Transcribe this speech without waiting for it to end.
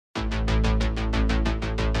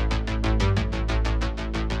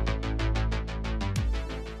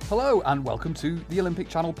Hello and welcome to the Olympic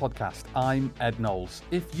Channel podcast. I'm Ed Knowles.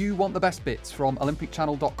 If you want the best bits from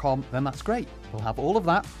olympicchannel.com, then that's great. We'll have all of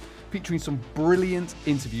that, featuring some brilliant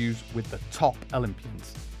interviews with the top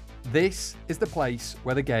Olympians. This is the place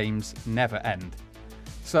where the games never end.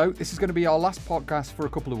 So this is going to be our last podcast for a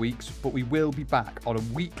couple of weeks, but we will be back on a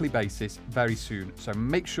weekly basis very soon. So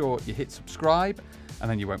make sure you hit subscribe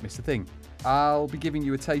and then you won't miss a thing. I'll be giving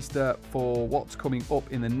you a taster for what's coming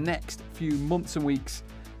up in the next few months and weeks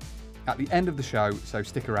at the end of the show, so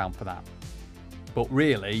stick around for that. But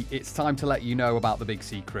really, it's time to let you know about the big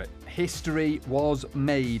secret. History was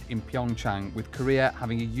made in Pyeongchang, with Korea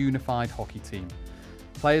having a unified hockey team.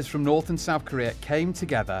 Players from North and South Korea came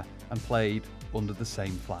together and played under the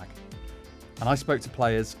same flag. And I spoke to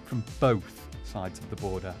players from both sides of the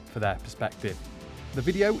border for their perspective. The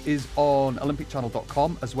video is on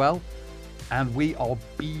olympicchannel.com as well, and we are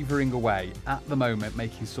beavering away at the moment,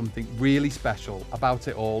 making something really special about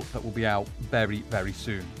it all that will be out very, very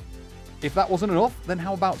soon. If that wasn't enough, then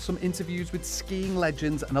how about some interviews with skiing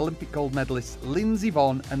legends and Olympic gold medalists Lindsey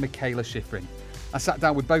Vonn and Mikaela Shiffrin. I sat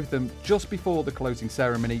down with both of them just before the closing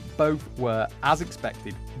ceremony. Both were, as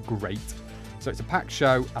expected, great. So it's a packed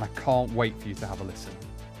show and I can't wait for you to have a listen.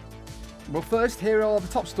 Well, first, here are the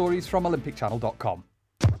top stories from olympicchannel.com.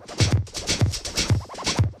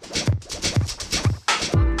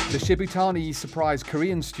 The Shibutani surprise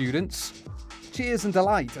Korean students. Cheers and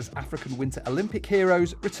delight as African Winter Olympic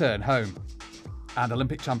heroes return home. And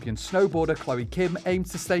Olympic champion snowboarder Chloe Kim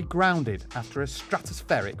aims to stay grounded after a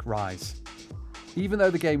stratospheric rise. Even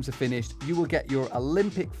though the games are finished, you will get your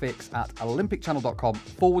Olympic fix at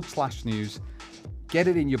olympicchannel.com/news. Get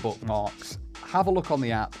it in your bookmarks, have a look on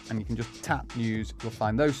the app, and you can just tap news. You'll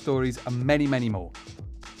find those stories and many, many more.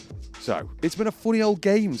 So, it's been a funny old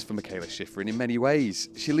games for Mikaela Shiffrin in many ways.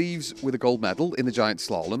 She leaves with a gold medal in the giant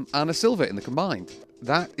slalom and a silver in the combined.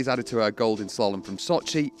 That is added to her gold in slalom from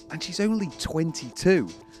Sochi, and she's only 22.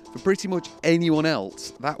 For pretty much anyone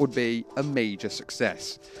else, that would be a major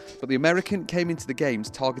success. But the American came into the games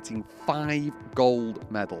targeting 5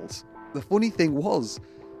 gold medals. The funny thing was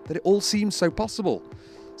that it all seemed so possible.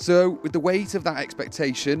 So, with the weight of that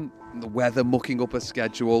expectation, and the weather mucking up her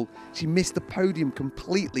schedule, she missed the podium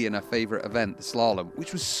completely in her favourite event, the slalom,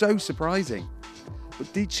 which was so surprising.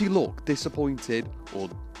 But did she look disappointed or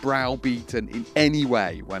browbeaten in any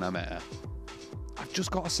way when I met her? I've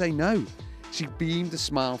just got to say no. She beamed a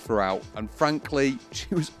smile throughout, and frankly,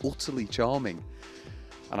 she was utterly charming.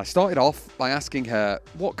 And I started off by asking her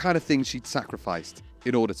what kind of things she'd sacrificed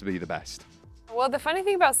in order to be the best. Well, the funny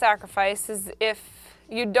thing about sacrifice is if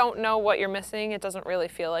you don't know what you're missing, it doesn't really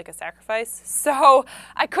feel like a sacrifice. So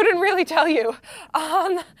I couldn't really tell you.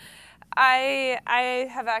 I've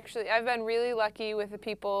been really lucky with the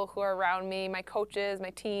people who are around me, my coaches, my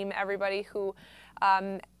team, everybody who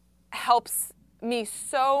helps me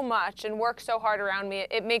so much and works so hard around me.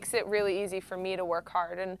 It makes it really easy for me to work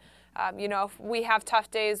hard. And, if we have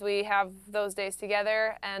tough days, we have those days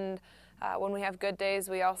together. And when we have good days,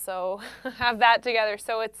 we also have that together.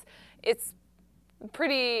 So it's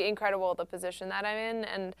pretty incredible, the position that I'm in.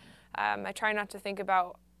 And I try not to think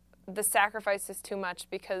about the sacrifices too much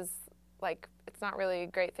because, it's not really a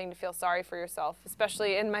great thing to feel sorry for yourself,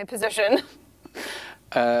 especially in my position.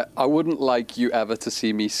 I wouldn't like you ever to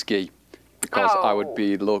see me ski because I would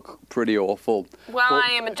look pretty awful. Well,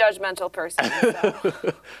 I am a judgmental person.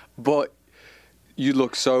 So. But you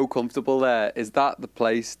look so comfortable there. Is that the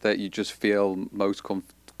place that you just feel most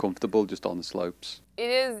comfortable, just on the slopes? It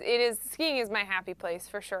is. Skiing is my happy place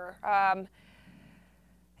for sure.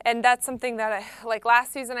 And that's something that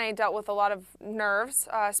last season I dealt with a lot of nerves,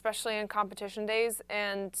 especially in competition days.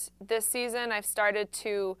 And this season I've started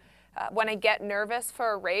to, when I get nervous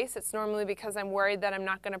for a race, it's normally because I'm worried that I'm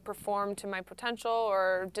not going to perform to my potential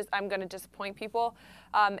or I'm going to disappoint people.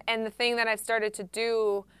 And the thing that I've started to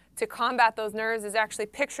do to combat those nerves is actually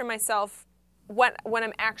picture myself when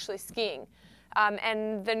I'm actually skiing.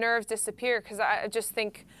 And the nerves disappear because I just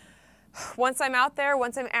think once I'm out there,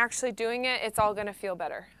 once I'm actually doing it, it's all going to feel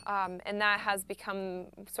better. And that has become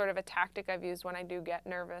sort of a tactic I've used when I do get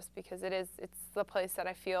nervous because it's the place that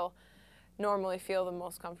I normally feel the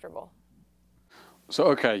most comfortable. So,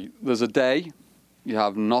 okay, there's a day, you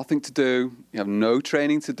have nothing to do, you have no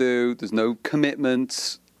training to do, there's no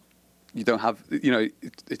commitments, you don't have,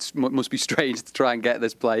 it must be strange to try and get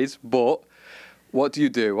this place, but what do you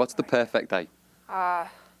do? What's the perfect day?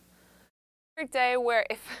 Perfect day where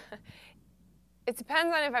it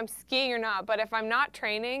depends on if I'm skiing or not, but if I'm not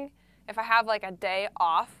training, if I have a day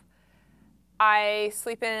off, I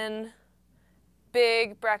sleep in,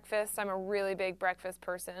 big breakfast. I'm a really big breakfast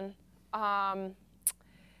person.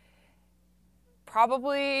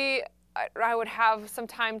 Probably I would have some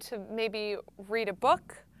time to maybe read a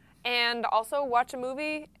book and also watch a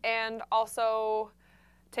movie and also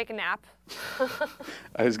take a nap.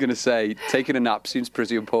 I was going to say, taking a nap seems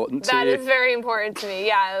pretty important to you. That is very important to me,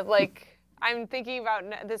 yeah. Like, I'm thinking about,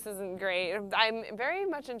 this isn't great. I'm very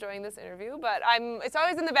much enjoying this interview, but it's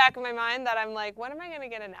always in the back of my mind that I'm like, when am I going to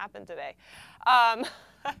get a nap in today?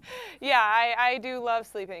 Yeah, I do love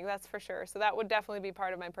sleeping, that's for sure. So that would definitely be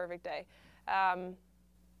part of my perfect day.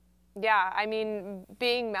 Yeah, I mean,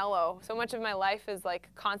 being mellow. So much of my life is like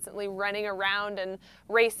constantly running around and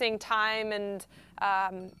racing time and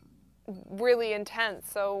really intense.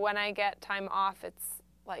 So when I get time off, it's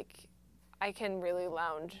like I can really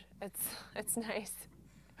lounge. It's nice.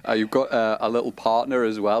 You've got a little partner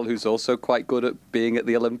as well who's also quite good at being at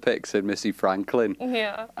the Olympics, in Missy Franklin.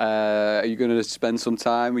 Yeah. Are you going to spend some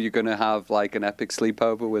time? Are you going to have like an epic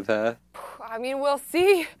sleepover with her? I mean, we'll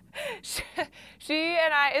see. She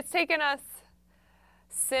and I, it's taken us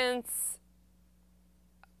since,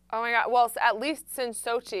 oh my God, well, at least since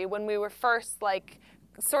Sochi, when we were first like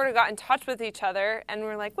sort of got in touch with each other and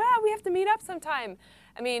we're like, wow, we have to meet up sometime.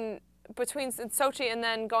 I mean, between Sochi and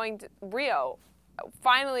then going to Rio,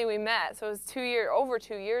 finally we met. So it was over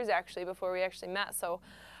 2 years actually before we actually met. So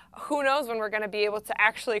who knows when we're going to be able to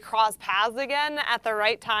actually cross paths again at the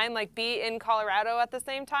right time, like be in Colorado at the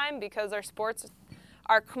same time, because our sports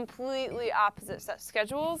are completely opposite set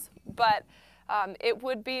schedules. But it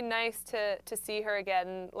would be nice to see her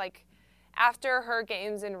again. Like after her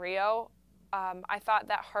games in Rio, I thought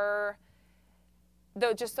that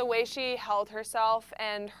just the way she held herself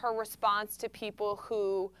and her response to people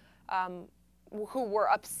who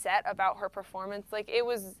were upset about her performance, like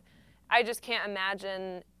I just can't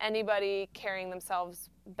imagine anybody carrying themselves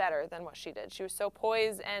better than what she did. She was so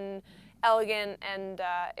poised and elegant, and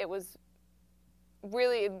it was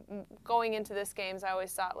really, going into this games, I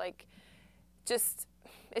always thought like, just,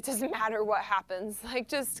 it doesn't matter what happens. Like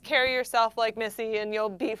just carry yourself like Missy and you'll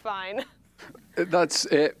be fine. That's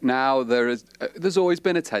it. Now there's always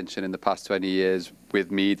been a tension in the past 20 years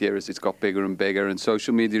with media as it's got bigger and bigger, and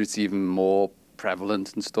social media is even more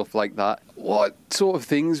prevalent and stuff like that. What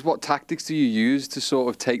tactics do you use to sort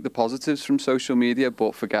of take the positives from social media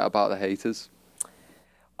but forget about the haters?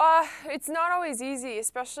 It's not always easy,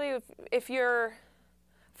 especially if you're,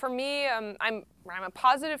 for me, I'm a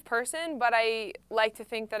positive person, but I like to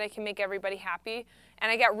think that I can make everybody happy,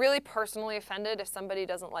 and I get really personally offended if somebody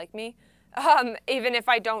doesn't like me. Even if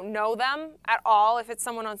I don't know them at all, if it's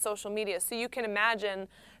someone on social media. So you can imagine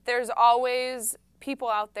there's always people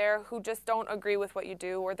out there who just don't agree with what you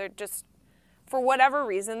do, or they're just, for whatever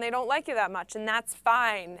reason, they don't like you that much, and that's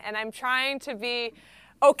fine. And I'm trying to be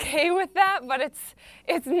okay with that, but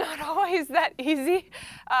it's not always that easy.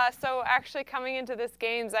 So actually coming into this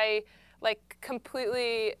games, I like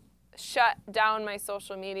completely shut down my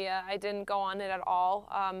social media. I didn't go on it at all.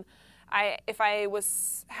 If I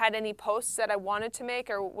had any posts that I wanted to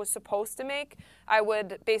make or was supposed to make, I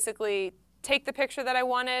would basically take the picture that I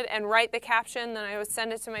wanted and write the caption. Then I would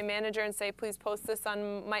send it to my manager and say, please post this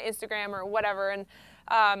on my Instagram or whatever.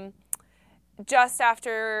 And just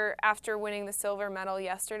after winning the silver medal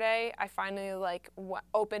yesterday, I finally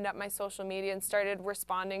opened up my social media and started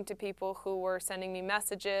responding to people who were sending me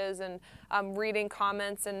messages and reading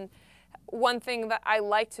comments. And one thing that I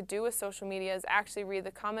like to do with social media is actually read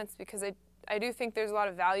the comments, because I do think there's a lot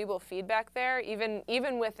of valuable feedback there,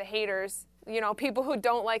 even with the haters, people who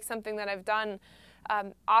don't like something that I've done.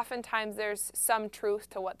 Oftentimes there's some truth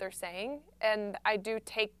to what they're saying, and I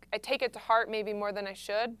take it to heart maybe more than I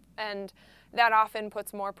should, and that often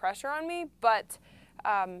puts more pressure on me. But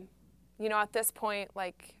at this point,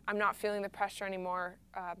 I'm not feeling the pressure anymore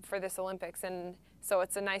for this Olympics, and so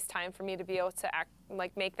it's a nice time for me to be able to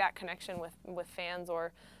make that connection with fans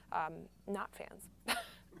or not fans.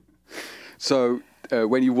 So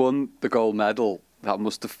when you won the gold medal, that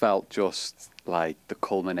must have felt just like the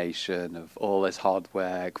culmination of all this hard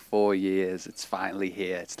work, 4 years, it's finally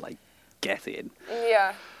here, it's like, get in.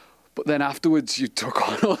 Yeah. But then afterwards, you took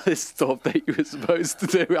on all this stuff that you were supposed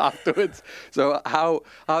to do afterwards. So how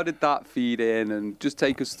did that feed in? And just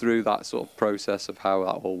take us through that sort of process of how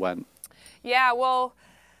that all went. Yeah, well,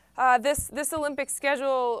 this Olympic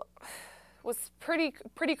schedule was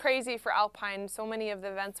pretty crazy for Alpine. So many of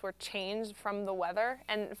the events were changed from the weather,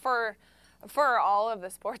 and for all of the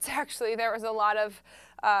sports actually, there was a lot of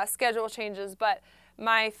schedule changes. But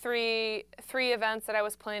my three events that I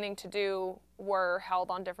was planning to do were held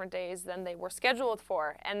on different days than they were scheduled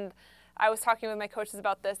for. And I was talking with my coaches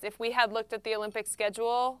about this. If we had looked at the Olympic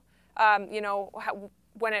schedule,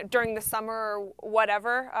 during the summer or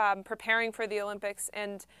whatever, preparing for the Olympics,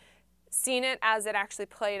 and seen it as it actually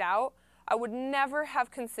played out, I would never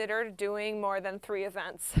have considered doing more than 3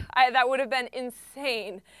 events. That would have been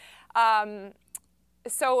insane.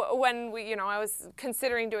 So when I was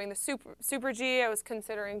considering doing the Super G, I was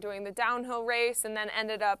considering doing the downhill race, and then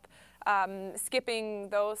ended up skipping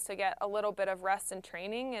those to get a little bit of rest and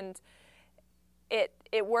training, and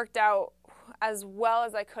it worked out as well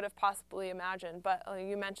as I could have possibly imagined. But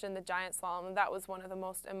you mentioned the giant slalom. That was one of the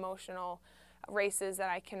most emotional races that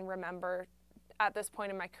I can remember at this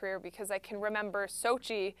point in my career, because I can remember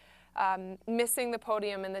Sochi missing the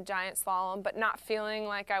podium in the giant slalom, but not feeling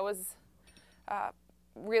like I was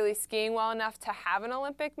really skiing well enough to have an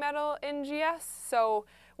Olympic medal in GS. So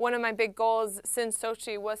one of my big goals since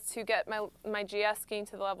Sochi was to get my GS skiing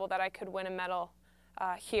to the level that I could win a medal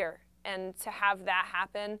here. And to have that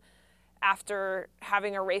happen after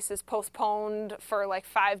having our races postponed for like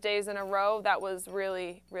 5 days in a row, that was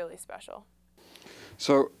really, really special.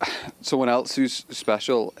 So someone else who's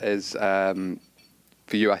special is, for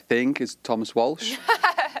you, I think, is Thomas Walsh.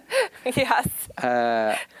 Yes.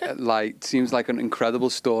 Seems like an incredible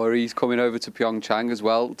story. He's coming over to Pyeongchang as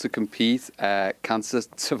well to compete, cancer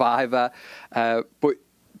survivor. But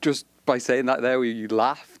just by saying that there, you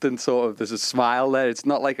laughed and sort of there's a smile there. It's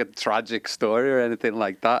not like a tragic story or anything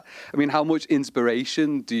like that. I mean, how much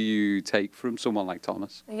inspiration do you take from someone like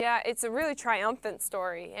Thomas? Yeah, it's a really triumphant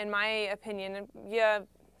story, in my opinion. Yeah,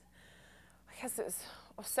 I guess it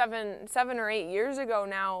was 7 or 8 years ago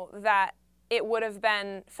now that it would have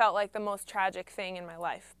felt like the most tragic thing in my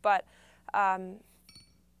life. But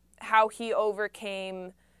how he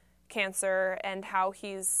overcame cancer and how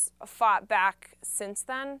he's fought back since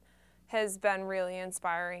then has been really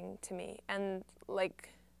inspiring to me. And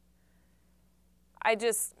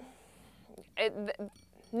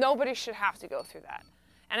nobody should have to go through that.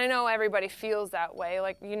 And I know everybody feels that way.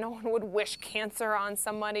 No one would wish cancer on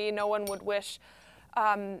somebody. No one would wish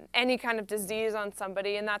any kind of disease on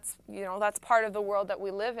somebody. And that's part of the world that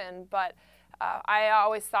we live in. But I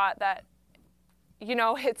always thought that,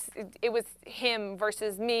 it was him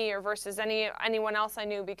versus me or versus anyone else I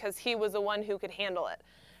knew, because he was the one who could handle it.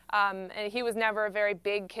 And he was never a very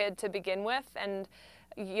big kid to begin with, and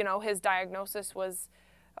his diagnosis was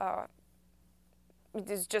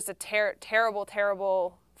just a terrible,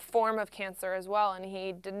 terrible form of cancer as well, and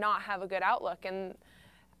he did not have a good outlook, and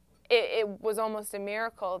it was almost a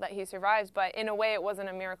miracle that he survived. But in a way, it wasn't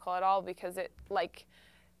a miracle at all, because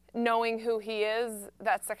knowing who he is,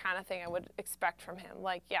 that's the kind of thing I would expect from him.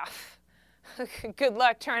 Good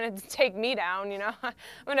luck trying to take me down, I'm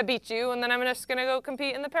going to beat you, and then I'm just going to go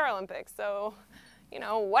compete in the Paralympics. So,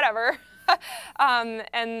 whatever. And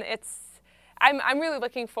I'm really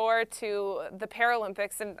looking forward to the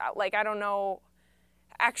Paralympics, and I don't know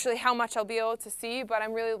actually how much I'll be able to see, but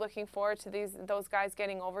I'm really looking forward to those guys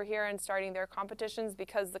getting over here and starting their competitions,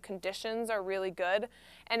 because the conditions are really good.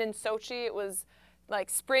 And in Sochi, it was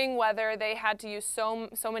spring weather. They had to use so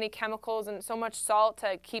many chemicals and so much salt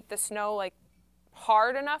to keep the snow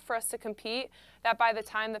hard enough for us to compete, that by the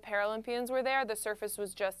time the Paralympians were there, the surface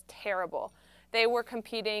was just terrible. They were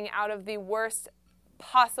competing out of the worst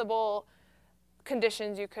possible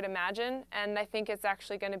conditions you could imagine, and I think it's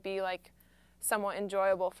actually going to be somewhat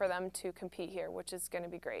enjoyable for them to compete here, which is going to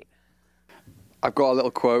be great. I've got a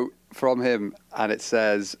little quote from him, and it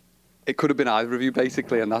says, it could have been either of you,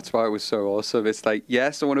 basically, and that's why it was so awesome. It's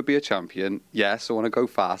yes, I want to be a champion. Yes, I want to go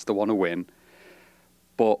fast. I want to win.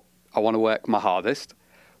 But I want to work my hardest.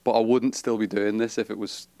 But I wouldn't still be doing this if it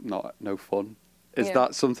was no fun. Is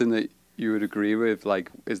that something that you would agree with?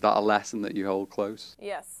 Is that a lesson that you hold close?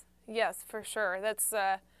 Yes, for sure. That's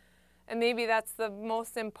and maybe that's the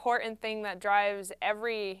most important thing that drives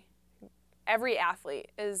every athlete,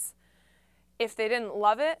 is if they didn't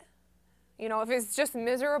love it, if it's just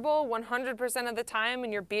miserable 100% of the time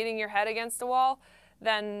and you're beating your head against a wall,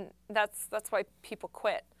 then that's why people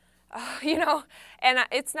quit. And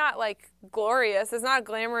it's not glorious. It's not a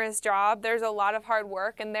glamorous job. There's a lot of hard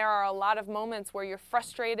work, and there are a lot of moments where you're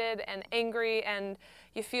frustrated and angry, and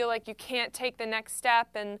you feel like you can't take the next step,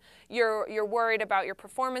 and you're worried about your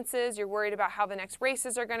performances. You're worried about how the next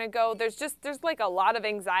races are going to go. There's a lot of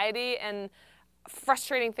anxiety and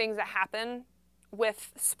frustrating things that happen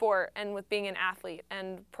with sport and with being an athlete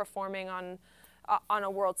and performing on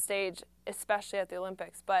a world stage, especially at the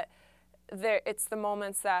Olympics. But it's the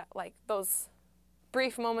moments that, those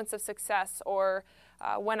brief moments of success, or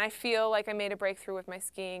when I feel like I made a breakthrough with my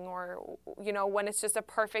skiing, or when it's just a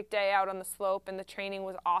perfect day out on the slope and the training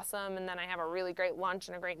was awesome, and then I have a really great lunch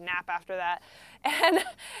and a great nap after that, and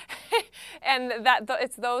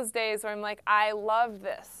it's those days where I'm I love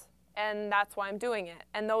this, and that's why I'm doing it.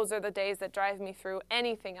 And those are the days that drive me through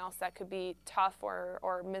anything else that could be tough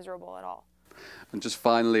or miserable at all. And just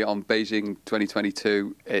finally on Beijing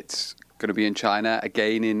 2022, it's going to be in China,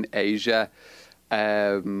 again in Asia.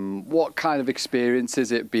 What kind of experience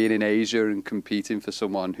is it being in Asia and competing for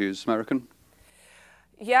someone who's American?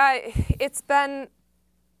 Yeah, it's been,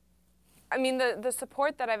 I mean, the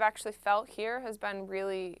support that I've actually felt here has been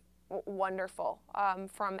really wonderful,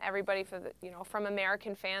 from everybody, from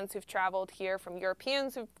American fans who've traveled here, from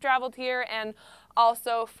Europeans who've traveled here, and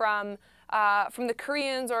also from the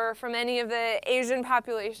Koreans or from any of the Asian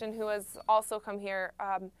population who has also come here.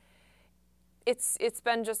 It's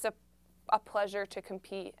been just a pleasure to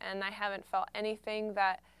compete, and I haven't felt anything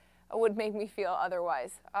that would make me feel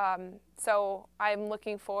otherwise. So I'm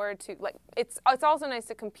looking forward to, it's also nice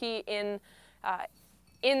to compete in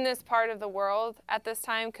this part of the world at this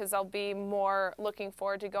time, because I'll be more looking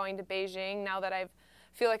forward to going to Beijing now that I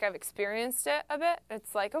feel like I've experienced it a bit.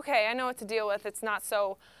 It's like, okay, I know what to deal with. It's not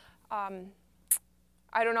so,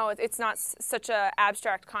 I don't know, it's not such an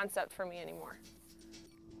abstract concept for me anymore.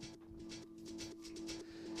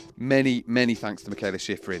 Many, many thanks to Mikaela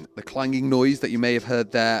Shiffrin. The clanging noise that you may have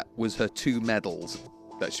heard there was her 2 medals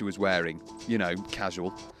that she was wearing,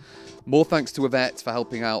 casual. More thanks to Yvette for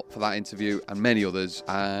helping out for that interview, and many others,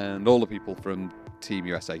 and all the people from Team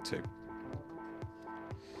USA too.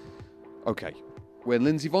 Okay, when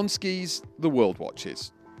Lindsey Vonski's The World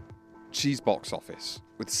watches, she's box office.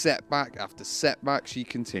 With setback after setback, she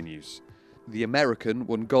continues. The American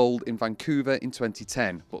won gold in Vancouver in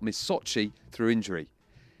 2010, but missed Sochi through injury.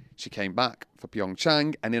 She came back for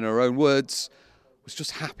Pyeongchang and, in her own words, was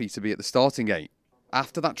just happy to be at the starting gate.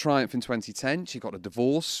 After that triumph in 2010, she got a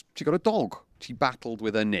divorce, she got a dog, she battled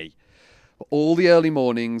with her knee. But all the early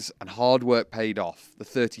mornings and hard work paid off. The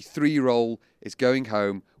 33-year-old is going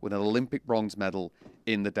home with an Olympic bronze medal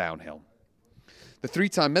in the downhill. The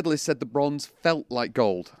 3-time medalist said the bronze felt like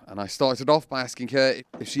gold, and I started off by asking her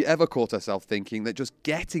if she ever caught herself thinking that just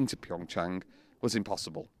getting to Pyeongchang was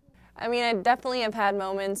impossible. I mean, I definitely have had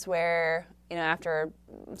moments where, after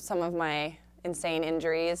some of my insane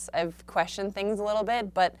injuries, I've questioned things a little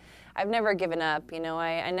bit, but I've never given up.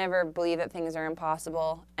 I never believe that things are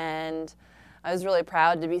impossible, and I was really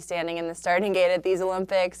proud to be standing in the starting gate at these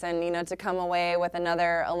Olympics, and, to come away with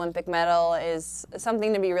another Olympic medal is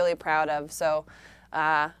something to be really proud of. So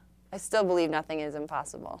I still believe nothing is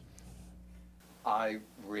impossible. I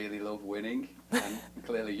really love winning, and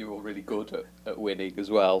clearly you were really good at winning as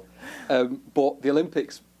well. But the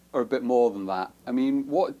Olympics are a bit more than that. I mean,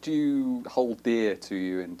 what do you hold dear to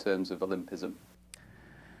you in terms of Olympism?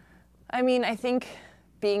 I mean, I think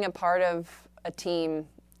being a part of a team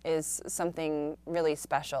is something really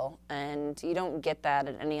special, and you don't get that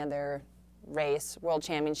at any other race, World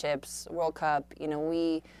Championships, World Cup.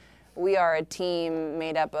 We are a team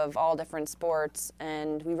made up of all different sports,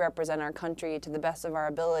 and we represent our country to the best of our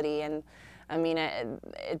ability. And I mean,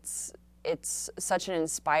 it's such an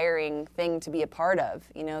inspiring thing to be a part of.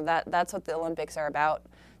 That's what the Olympics are about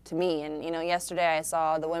to me. And yesterday I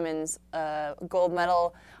saw the women's gold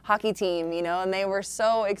medal hockey team, and they were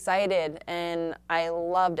so excited, and I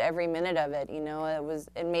loved every minute of it.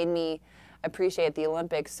 It made me appreciate the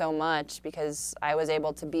Olympics so much, because I was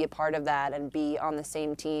able to be a part of that and be on the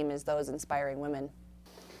same team as those inspiring women.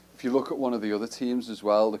 If you look at one of the other teams as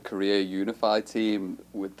well, the Korea Unified team,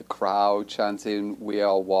 with the crowd chanting, "We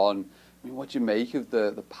are one." I mean, what do you make of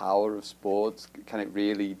the power of sports? Can it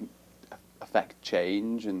really affect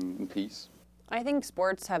change and peace? I think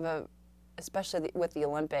sports have especially with the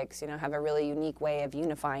Olympics, have a really unique way of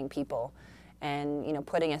unifying people, and,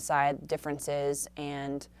 putting aside differences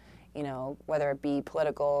and, whether it be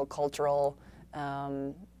political, cultural,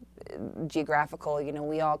 geographical,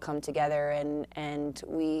 we all come together and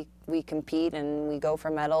we compete and we go for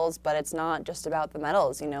medals, but it's not just about the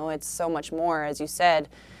medals, it's so much more. As you said,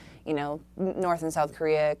 North and South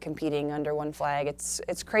Korea competing under one flag,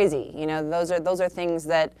 it's crazy. Those are things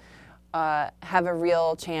that have a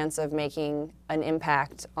real chance of making an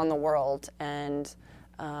impact on the world, and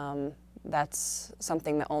that's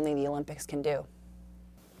something that only the Olympics can do.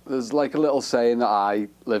 There's like a little saying that I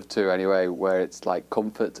live to anyway, where it's like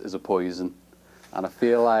comfort is a poison. And I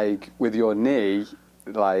feel like with your knee,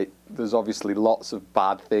 like there's obviously lots of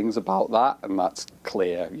bad things about that, and that's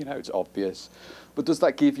clear, it's obvious. But does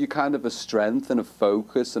that give you kind of a strength and a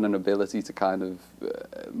focus and an ability to kind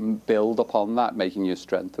of build upon that, making your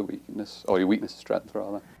strength a weakness, or your weakness a strength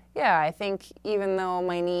rather? Yeah, I think even though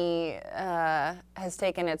my knee has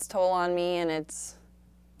taken its toll on me, and it's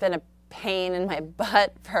been a pain in my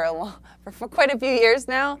butt for quite a few years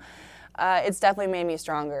now, it's definitely made me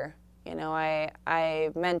stronger. You know, I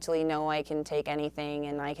mentally know I can take anything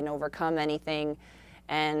and I can overcome anything,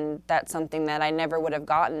 and that's something that I never would have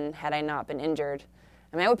gotten had I not been injured.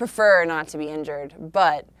 I mean, I would prefer not to be injured,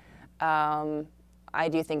 but I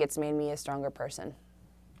do think it's made me a stronger person.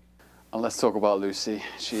 And let's talk about Lucy.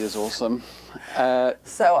 She is awesome.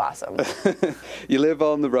 So awesome. You live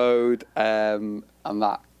on the road, and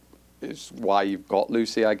that is why you've got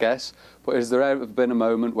Lucy, I guess. But has there ever been a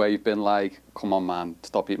moment where you've been like, come on, man,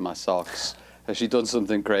 stop eating my socks? Has she done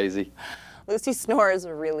something crazy? Lucy snores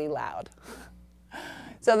really loud.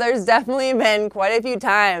 So there's definitely been quite a few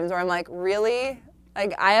times where I'm like, really?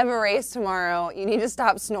 Like, I have a race tomorrow. You need to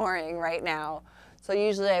stop snoring right now. So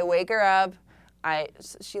usually I wake her up.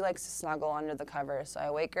 She likes to snuggle under the covers. So I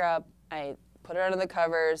wake her up. I put her under the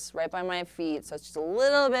covers right by my feet. So she's a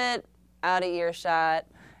little bit out of earshot.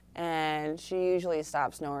 And she usually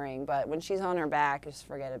stops snoring. But when she's on her back, just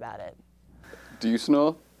forget about it. Do you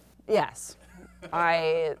snore? Yes.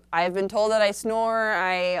 I've been told that I snore.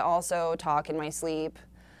 I also talk in my sleep.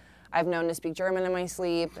 I've known to speak German in my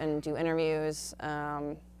sleep and do interviews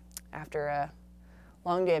after a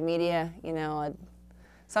long day of media. You know,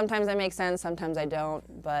 sometimes I make sense, sometimes I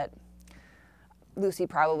don't, but Lucy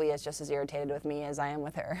probably is just as irritated with me as I am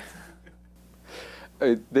with her.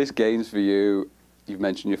 This games for you, you've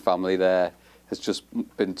mentioned your family there, has just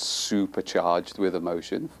been supercharged with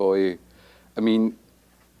emotion for you. I mean,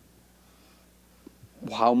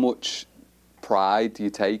 how much pride do you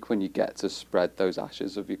take when you get to spread those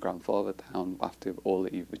ashes of your grandfather down after all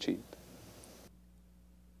that you've achieved?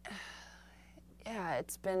 Yeah,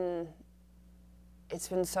 it's been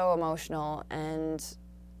so emotional, and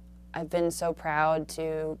I've been so proud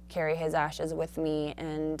to carry his ashes with me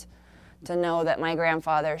and to know that my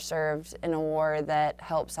grandfather served in a war that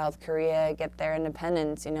helped South Korea get their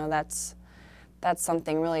independence. You know, that's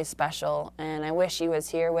something really special, and I wish he was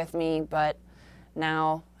here with me, but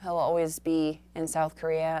now he'll always be in South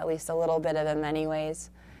Korea, at least a little bit of him anyways.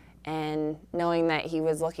 And knowing that he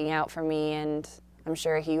was looking out for me, and I'm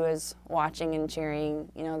sure he was watching and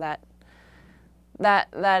cheering, you know,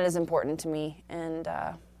 that is important to me. And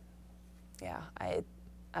yeah,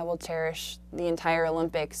 I will cherish the entire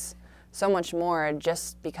Olympics so much more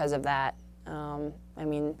just because of that. I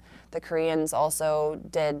mean, the Koreans also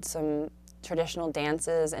did some traditional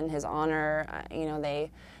dances in his honor. You know,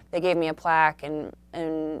 they gave me a plaque in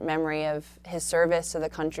memory of his service to the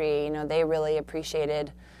country. You know, they really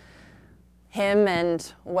appreciated him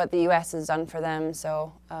and what the U.S. has done for them.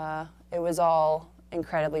 So it was all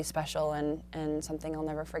incredibly special and something I'll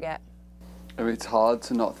never forget. I mean, it's hard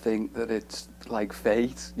to not think that it's like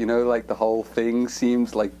fate, you know, like the whole thing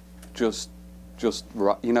seems like just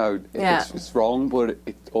you know, yeah. It's wrong, but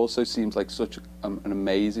it also seems like such an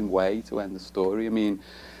amazing way to end the story. I mean,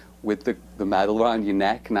 with the medal around your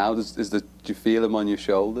neck now, do you feel him on your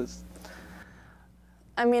shoulders?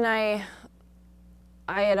 I mean, I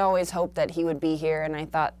had always hoped that he would be here, and I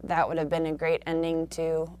thought that would have been a great ending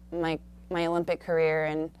to my Olympic career,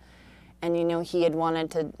 and you know, he had wanted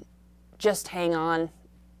to just hang on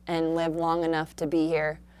and live long enough to be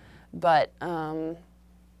here, but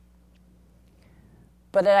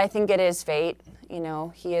I think it is fate. You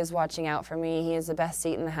know, he is watching out for me. He has the best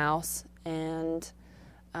seat in the house, and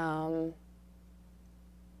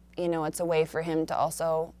you know, it's a way for him to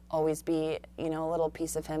also always be, you know, a little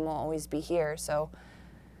piece of him will always be here. So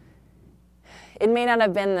it may not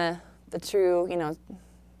have been the true, you know,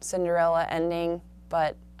 Cinderella ending,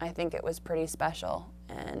 but I think it was pretty special,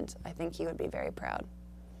 and I think he would be very proud.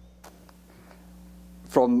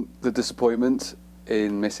 From the disappointment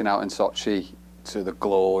in missing out in Sochi to the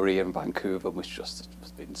glory in Vancouver, which just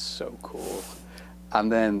has been so cool,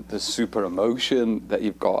 and then the super emotion that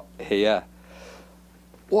you've got here,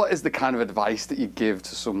 what is the kind of advice that you give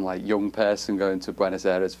to some like young person going to Buenos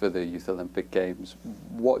Aires for the Youth Olympic Games?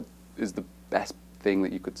 What is the best thing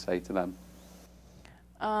that you could say to them?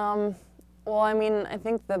 Well, I mean, I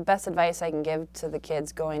think the best advice I can give to the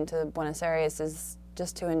kids going to Buenos Aires is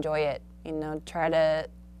just to enjoy it. You know, try to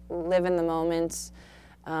live in the moments,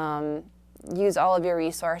 use all of your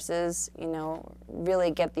resources, you know, really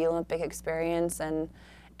get the Olympic experience and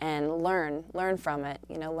learn from it,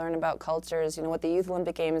 you know, learn about cultures. You know, with the Youth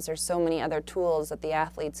Olympic Games, there's so many other tools that the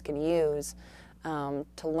athletes can use to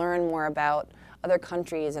learn more about other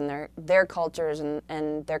countries and their cultures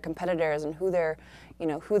and their competitors and who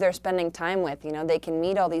they're spending time with. You know, they can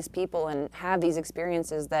meet all these people and have these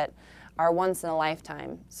experiences that are once in a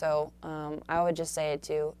lifetime. So I would just say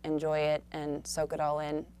to enjoy it and soak it all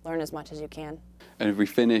in, learn as much as you can. And if we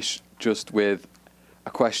finish just with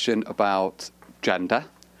a question about gender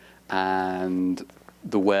and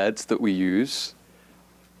the words that we use,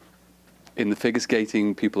 In the figure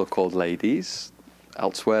skating, people are called ladies.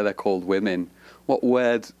 Elsewhere, they're called women. What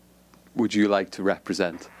word would you like to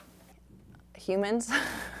represent? Humans.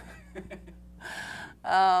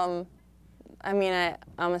 I'm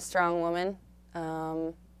a strong woman,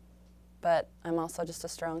 but I'm also just a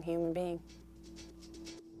strong human being.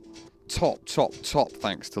 Top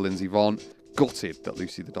thanks to Lindsey Vonn. Gutted that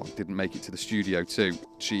Lucy the dog didn't make it to the studio too.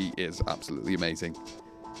 She is absolutely amazing.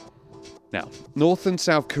 Now, North and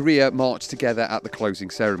South Korea marched together at the closing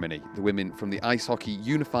ceremony, the women from the ice hockey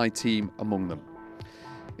unified team among them.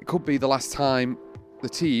 It could be the last time the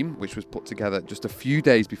team, which was put together just a few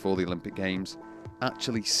days before the Olympic Games,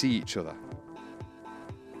 actually see each other.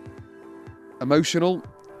 Emotional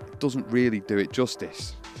doesn't really do it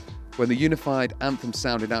justice. When the unified anthem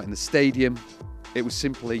sounded out in the stadium, it was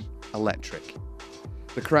simply electric.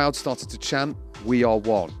 The crowd started to chant, "We are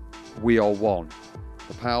one, we are one."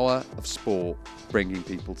 The power of sport bringing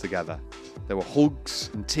people together. There were hugs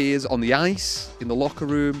and tears on the ice, in the locker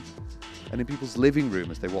room, and in people's living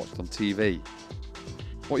room as they watched on TV.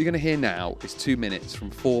 What you're going to hear now is 2 minutes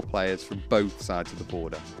from 4 players from both sides of the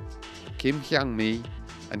border. Kim Hyang-mi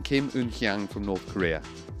and Kim Eun-hyang from North Korea,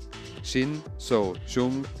 Shin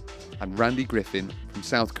So-jung and Randy Griffin from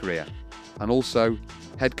South Korea, and also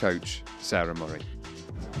head coach Sarah Murray.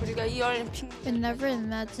 I never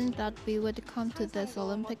imagined that we would come to this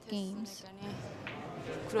Olympic Games.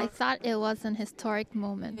 I thought it was an historic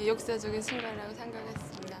moment.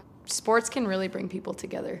 Sports can really bring people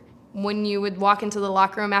together. When you would walk into the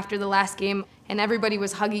locker room after the last game and everybody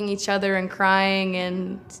was hugging each other and crying,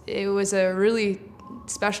 and it was a really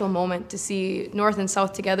special moment to see North and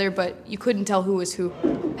South together, but you couldn't tell who was who.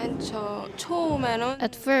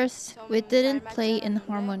 At first, we didn't play in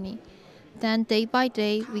harmony. Then day by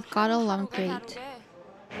day, we got along great.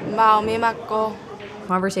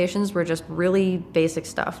 Conversations were just really basic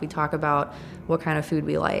stuff. We talk about what kind of food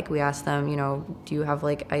we like. We ask them, do you have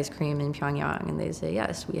like ice cream in Pyongyang? And they say,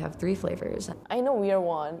 yes, we have 3 flavors. I know we are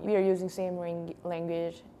one. We are using same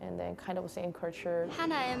language and then kind of same culture.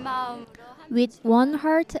 With one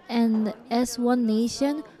heart and as one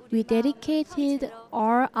nation, we dedicated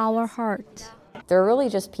all our heart. They're really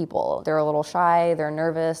just people. They're a little shy, they're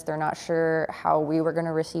nervous, they're not sure how we were going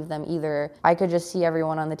to receive them either. I could just see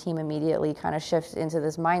everyone on the team immediately kind of shift into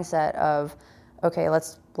this mindset of, okay,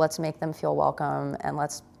 let's make them feel welcome and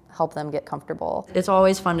let's help them get comfortable. It's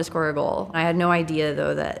always fun to score a goal. I had no idea,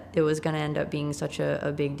 though, that it was going to end up being such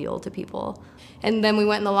a big deal to people. And then we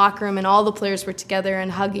went in the locker room and all the players were together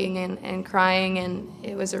and hugging and crying, and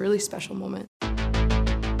it was a really special moment.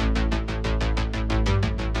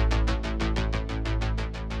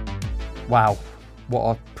 Wow, what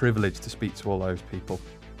a privilege to speak to all those people.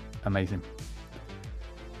 Amazing.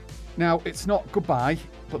 Now, it's not goodbye,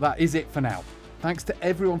 but that is it for now. Thanks to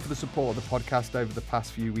everyone for the support of the podcast over the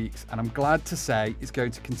past few weeks, and I'm glad to say it's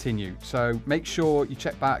going to continue. So make sure you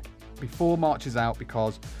check back before March is out,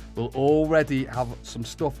 because we'll already have some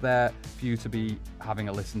stuff there for you to be having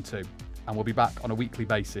a listen to, and we'll be back on a weekly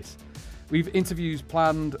basis. We've interviews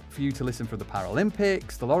planned for you to listen from the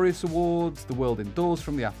Paralympics, the Laureus Awards, the World Indoors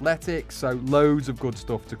from the Athletics, so loads of good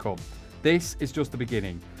stuff to come. This is just the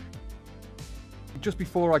beginning. Just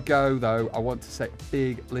before I go, though, I want to say a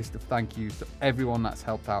big list of thank yous to everyone that's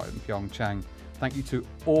helped out in Pyeongchang. Thank you to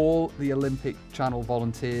all the Olympic Channel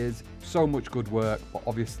volunteers. So much good work, but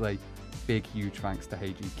obviously, big, huge thanks to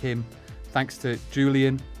Hae-Ji Kim. Thanks to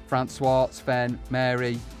Julian, Francois, Sven,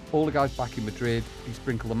 Mary, all the guys back in Madrid who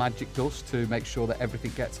sprinkle the magic dust to make sure that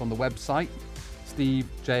everything gets on the website. Steve,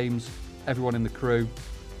 James, everyone in the crew,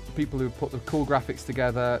 the people who put the cool graphics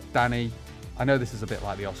together, Danny. I know this is a bit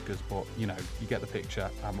like the Oscars, but you get the picture.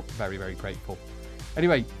 I'm very, very grateful.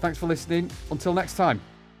 Anyway, thanks for listening. Until next time.